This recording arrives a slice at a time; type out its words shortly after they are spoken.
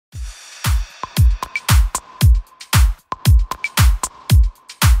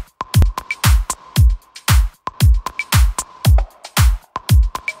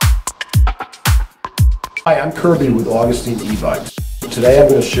Hi, I'm Kirby with Augustine e-bikes. Today I'm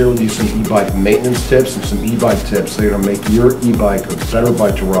going to share with you some e-bike maintenance tips and some e-bike tips that are going to make your e-bike a better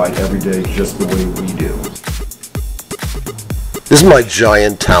bike to ride every day just the way we do. This is my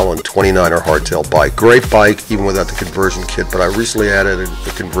giant Talon 29er hardtail bike. Great bike even without the conversion kit, but I recently added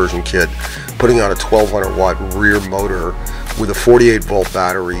the conversion kit, putting on a 1200 watt rear motor with a 48 volt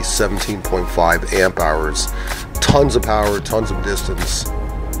battery, 17.5 amp hours, tons of power, tons of distance.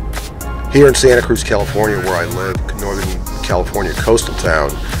 Here in Santa Cruz, California, where I live, Northern California coastal town,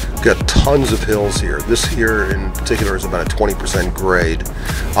 got tons of hills here. This here in particular is about a 20% grade.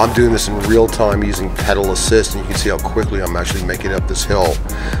 I'm doing this in real time using pedal assist, and you can see how quickly I'm actually making up this hill.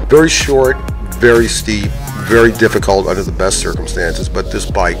 Very short, very steep, very difficult under the best circumstances, but this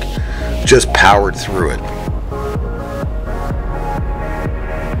bike just powered through it.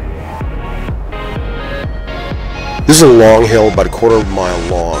 This is a long hill, about a quarter of a mile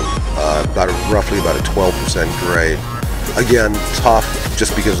long, roughly about a 12% grade. Again, tough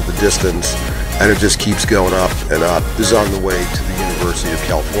just because of the distance, and it just keeps going up and up. This is on the way to the University of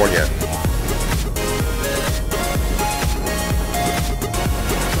California.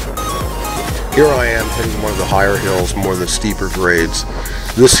 Here I am hitting one of the higher hills, more of the steeper grades.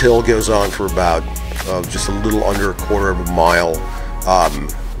 This hill goes on for about just a little under a quarter of a mile.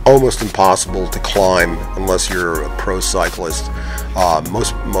 Almost impossible to climb unless you're a pro cyclist.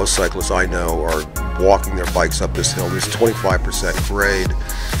 Most cyclists I know are walking their bikes up this hill. This is 25% grade.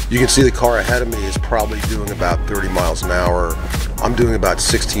 You can see the car ahead of me is probably doing about 30 miles an hour. I'm doing about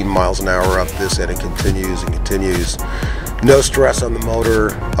 16 miles an hour up this, and it continues and continues. No stress on the motor.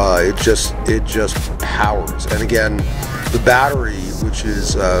 It just powers. And again, the battery, which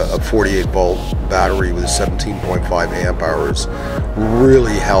is a 48 volt battery with 17.5 amp hours,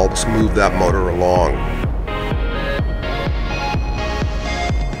 really helps move that motor along.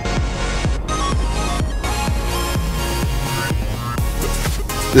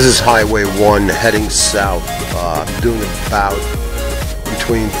 This is Highway 1 heading south. I'm doing about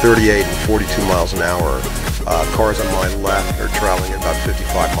between 38 and 42 miles an hour. Cars on my left are traveling at about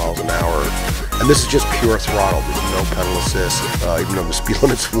 55 miles an hour. And this is just pure throttle. There's no pedal assist. Even though the speed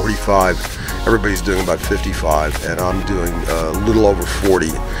limit's 45, everybody's doing about 55, and I'm doing a little over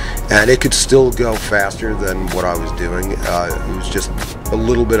 40. And it could still go faster than what I was doing. It was just a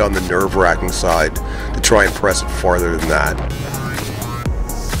little bit on the nerve-wracking side to try and press it farther than that.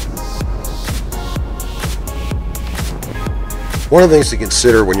 One of the things to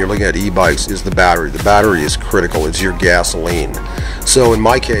consider when you're looking at e-bikes is the battery. The battery is critical. It's your gasoline. So in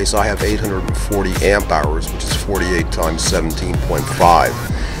my case, I have 840 amp hours, which is 48 times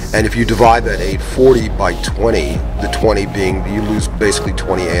 17.5. And if you divide that 840 by 20, the 20 being you lose basically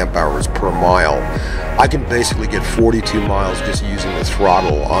 20 amp hours per mile, I can basically get 42 miles just using the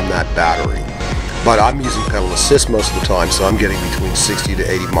throttle on that battery. But I'm using pedal assist most of the time, so I'm getting between 60 to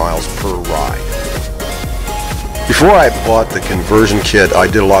 80 miles per ride. Before I bought the conversion kit, I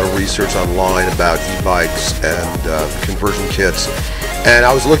did a lot of research online about e-bikes and conversion kits, and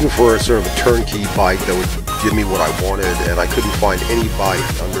I was looking for a sort of a turnkey bike that would give me what I wanted, and I couldn't find any bike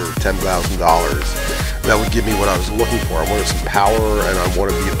under $10,000 that would give me what I was looking for. I wanted some power, and I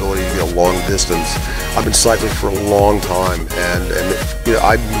wanted the ability to go long distance. I've been cycling for a long time, and you know,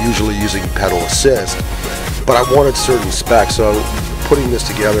 I'm usually using pedal assist, but I wanted certain specs, so putting this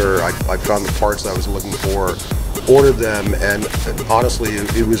together, I found the parts that I was looking for, ordered them, and honestly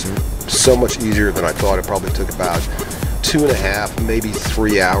it was so much easier than I thought. It probably took about 2.5, maybe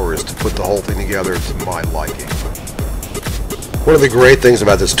 3 hours to put the whole thing together to my liking. One of the great things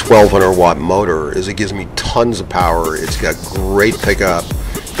about this 1200 watt motor is it gives me tons of power. It's got great pickup.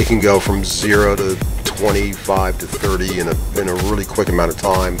 It can go from 0 to 25 to 30 in a really quick amount of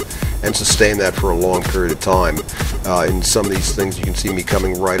time, and sustain that for a long period of time. In some of these things you can see me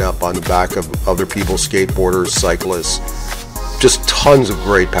coming right up on the back of other people, skateboarders, cyclists. Just tons of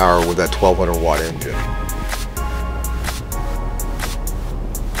great power with that 1200 watt engine.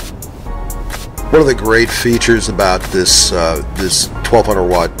 One of the great features about this 1200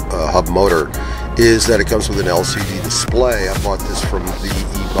 watt hub motor is that it comes with an LCD display. I bought this from the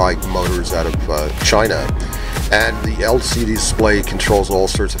e-bike motors out of China. And the LCD display controls all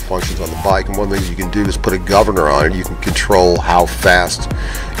sorts of functions on the bike, and one of the things you can do is put a governor on it. You can control how fast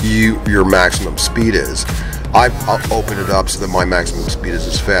your maximum speed is. I've opened it up so that my maximum speed is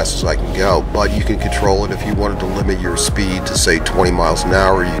as fast as I can go, but you can control it if you wanted to limit your speed to say 20 miles an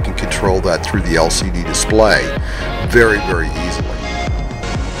hour. You can control that through the LCD display very, very easily.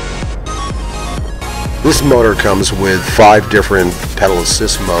 This motor comes with 5 different pedal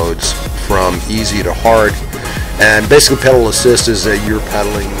assist modes, from easy to hard. And basically pedal assist is that you're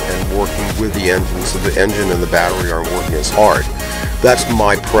pedaling and working with the engine, so the engine and the battery aren't working as hard. That's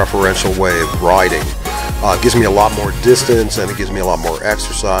my preferential way of riding. It gives me a lot more distance, and it gives me a lot more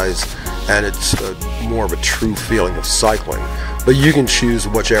exercise, and it's more of a true feeling of cycling. But you can choose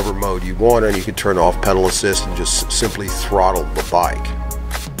whichever mode you want, and you can turn off pedal assist and just simply throttle the bike.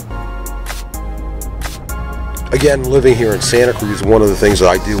 Again, living here in Santa Cruz, one of the things that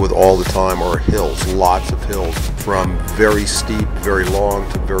I deal with all the time are hills, lots of hills, from very steep, very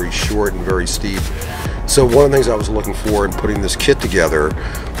long, to very short and very steep. So one of the things I was looking for in putting this kit together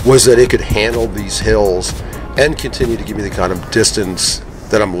was that it could handle these hills and continue to give me the kind of distance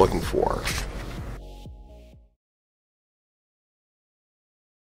that I'm looking for.